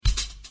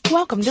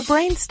Welcome to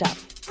Brain Stuff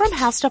from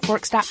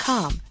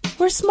HowStuffWorks.com,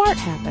 where smart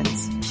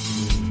happens.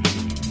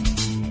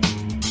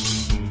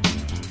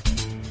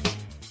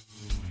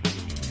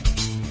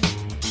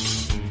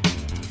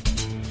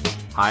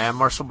 Hi, I'm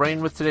Marshall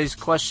Brain with today's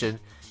question.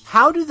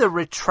 How do the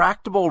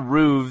retractable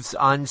roofs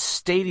on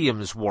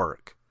stadiums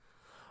work?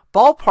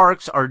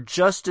 Ballparks are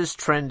just as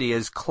trendy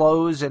as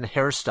clothes and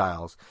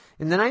hairstyles.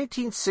 In the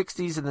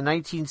 1960s and the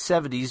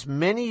 1970s,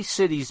 many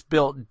cities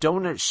built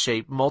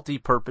donut-shaped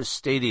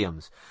multi-purpose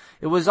stadiums.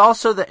 It was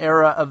also the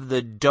era of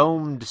the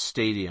domed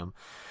stadium.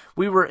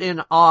 We were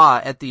in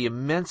awe at the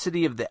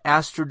immensity of the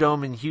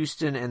Astrodome in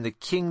Houston and the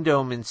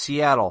Kingdome in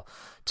Seattle.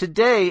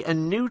 Today, a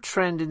new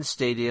trend in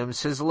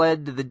stadiums has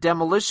led to the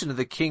demolition of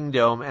the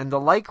Kingdome and the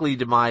likely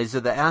demise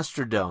of the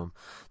Astrodome.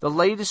 The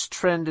latest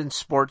trend in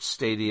sports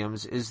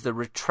stadiums is the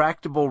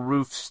retractable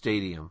roof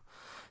stadium.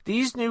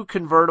 These new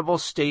convertible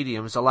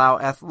stadiums allow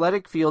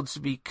athletic fields to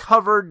be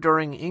covered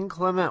during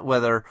inclement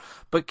weather,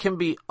 but can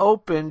be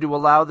open to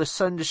allow the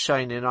sun to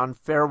shine in on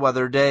fair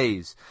weather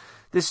days.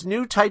 This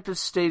new type of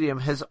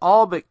stadium has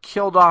all but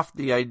killed off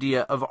the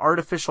idea of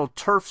artificial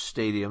turf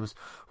stadiums,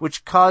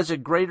 which cause a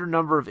greater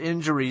number of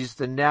injuries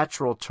than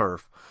natural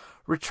turf.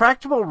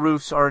 Retractable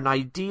roofs are an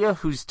idea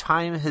whose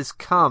time has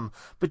come,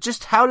 but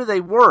just how do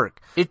they work?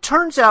 It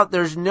turns out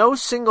there's no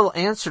single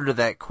answer to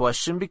that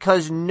question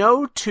because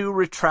no two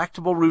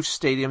retractable roof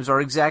stadiums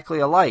are exactly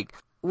alike.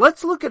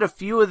 Let's look at a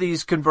few of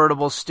these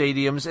convertible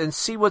stadiums and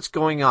see what's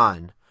going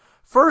on.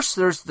 First,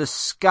 there's the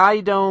Sky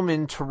Dome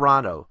in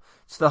Toronto.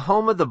 It's the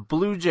home of the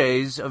Blue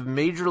Jays of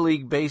Major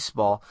League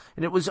Baseball,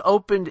 and it was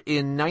opened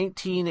in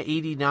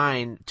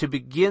 1989 to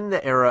begin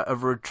the era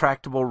of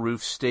retractable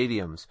roof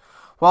stadiums.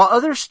 While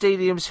other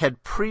stadiums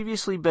had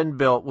previously been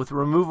built with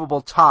removable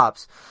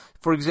tops,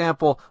 for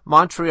example,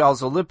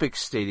 Montreal's Olympic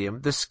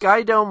Stadium, the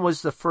Sky Dome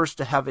was the first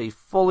to have a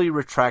fully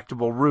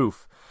retractable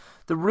roof.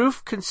 The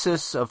roof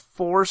consists of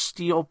 4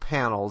 steel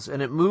panels,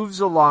 and it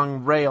moves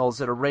along rails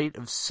at a rate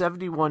of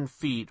 71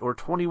 feet or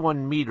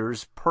 21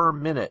 meters per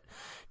minute.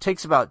 It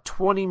takes about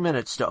 20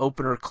 minutes to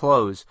open or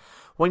close.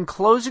 When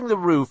closing the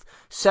roof,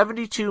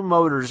 72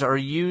 motors are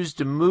used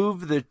to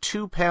move the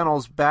 2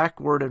 panels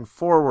backward and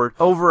forward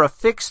over a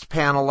fixed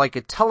panel like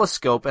a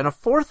telescope, and a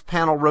 4th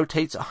panel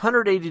rotates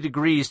 180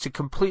 degrees to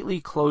completely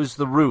close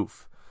the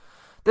roof.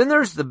 Then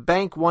there's the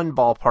Bank One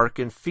ballpark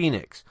in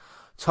Phoenix.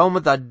 It's home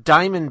of the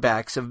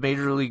Diamondbacks of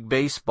Major League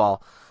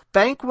Baseball.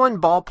 Bank One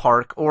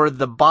Ballpark, or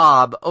the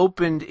Bob,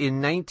 opened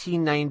in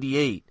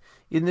 1998.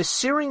 In the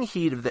searing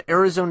heat of the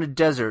Arizona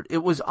desert, it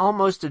was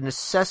almost a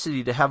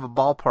necessity to have a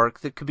ballpark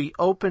that could be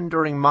open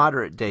during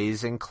moderate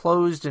days and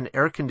closed and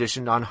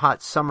air-conditioned on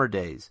hot summer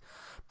days.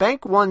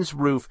 Bank One's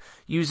roof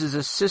uses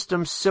a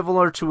system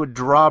similar to a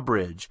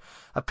drawbridge.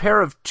 A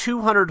pair of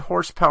 200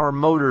 horsepower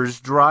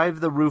motors drive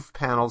the roof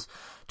panels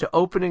to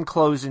open and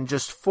close in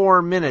just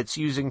 4 minutes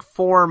using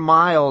 4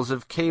 miles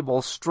of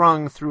cable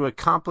strung through a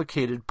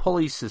complicated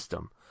pulley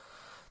system.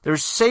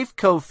 There's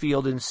Safeco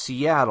Field in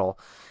Seattle.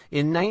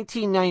 In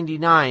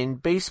 1999,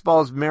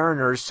 baseball's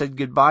Mariners said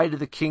goodbye to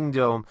the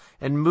Kingdome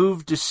and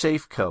moved to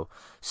Safeco.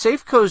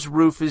 Safeco's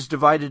roof is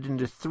divided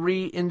into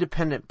 3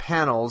 independent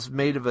panels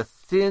made of a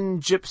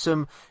thin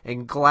gypsum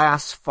and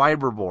glass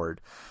fiberboard.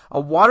 A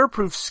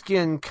waterproof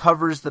skin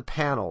covers the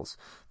panels.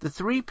 The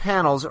 3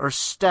 panels are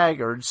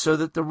staggered so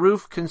that the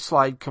roof can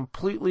slide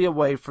completely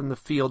away from the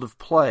field of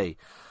play.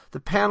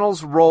 The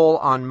panels roll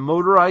on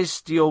motorized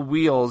steel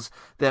wheels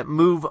that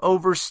move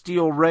over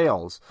steel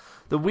rails.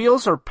 The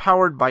wheels are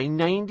powered by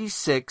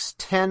 96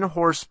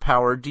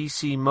 10-horsepower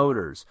DC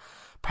motors.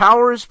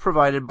 Power is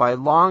provided by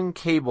long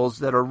cables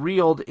that are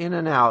reeled in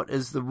and out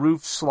as the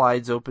roof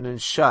slides open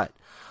and shut.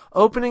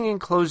 Opening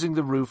and closing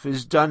the roof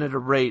is done at a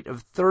rate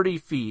of 30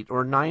 feet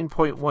or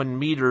 9.1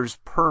 meters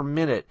per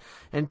minute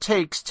and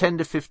takes 10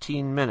 to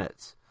 15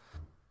 minutes.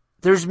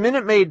 There's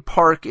Minute Maid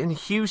Park in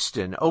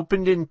Houston,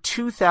 opened in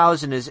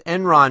 2000 as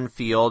Enron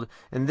Field,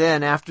 and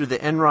then after the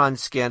Enron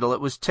scandal, it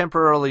was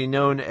temporarily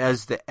known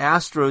as the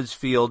Astros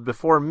Field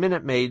before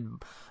Minute Maid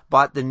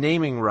bought the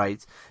naming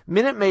rights.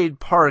 Minute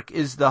Maid Park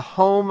is the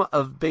home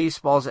of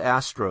baseball's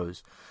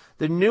Astros.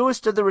 The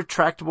newest of the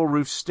retractable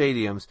roof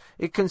stadiums,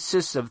 it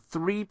consists of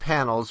 3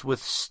 panels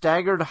with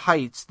staggered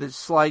heights that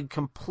slide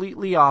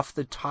completely off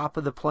the top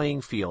of the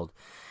playing field.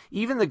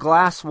 Even the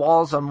glass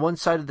walls on one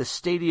side of the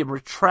stadium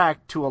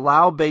retract to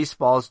allow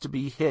baseballs to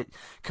be hit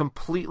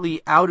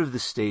completely out of the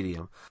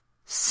stadium.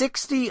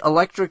 60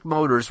 electric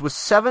motors with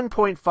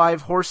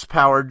 7.5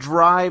 horsepower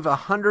drive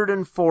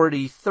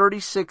 140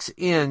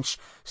 36-inch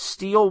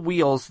steel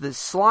wheels that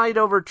slide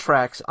over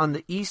tracks on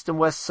the east and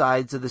west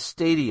sides of the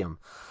stadium.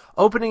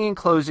 Opening and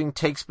closing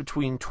takes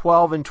between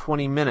 12 and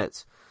 20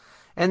 minutes.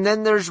 And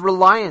then there's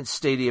Reliant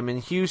Stadium in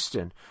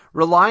Houston.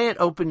 Reliant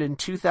opened in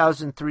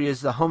 2003 as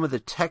the home of the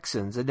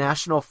Texans, a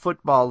National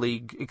Football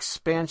League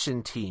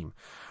expansion team.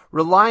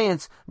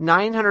 Reliant's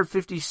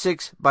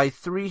 956 by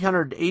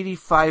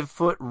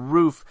 385-foot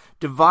roof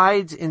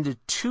divides into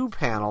 2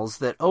 panels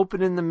that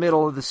open in the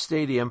middle of the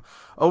stadium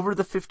over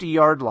the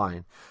 50-yard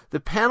line. The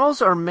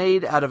panels are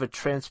made out of a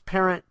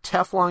transparent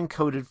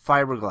Teflon-coated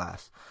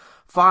fiberglass.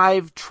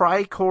 5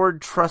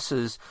 tri-cord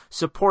trusses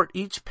support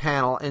each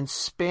panel and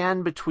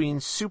span between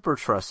super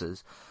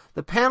trusses.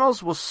 The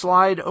panels will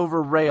slide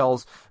over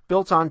rails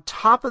built on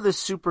top of the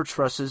super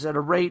trusses at a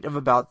rate of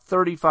about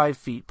 35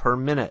 feet per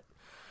minute.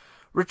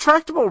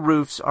 Retractable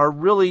roofs are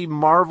really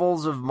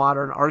marvels of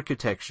modern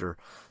architecture.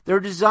 They're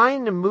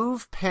designed to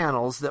move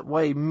panels that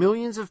weigh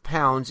millions of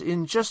pounds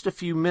in just a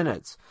few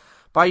minutes.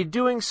 By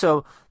doing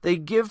so, they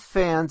give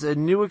fans a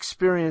new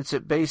experience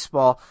at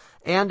baseball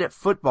and at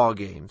football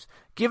games.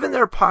 Given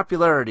their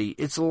popularity,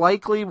 it's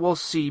likely we'll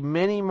see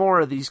many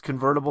more of these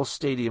convertible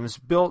stadiums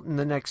built in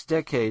the next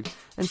decade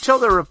until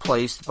they're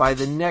replaced by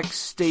the next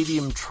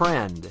stadium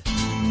trend.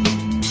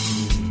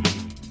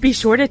 Be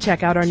sure to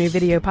check out our new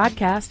video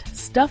podcast,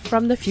 Stuff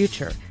from the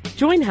Future.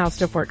 Join How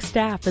Stuff Works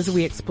staff as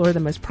we explore the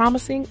most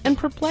promising and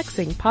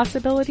perplexing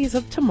possibilities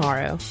of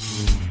tomorrow.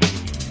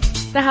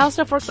 The How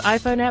Stuff Works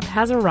iPhone app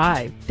has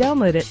arrived.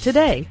 Download it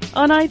today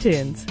on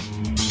iTunes.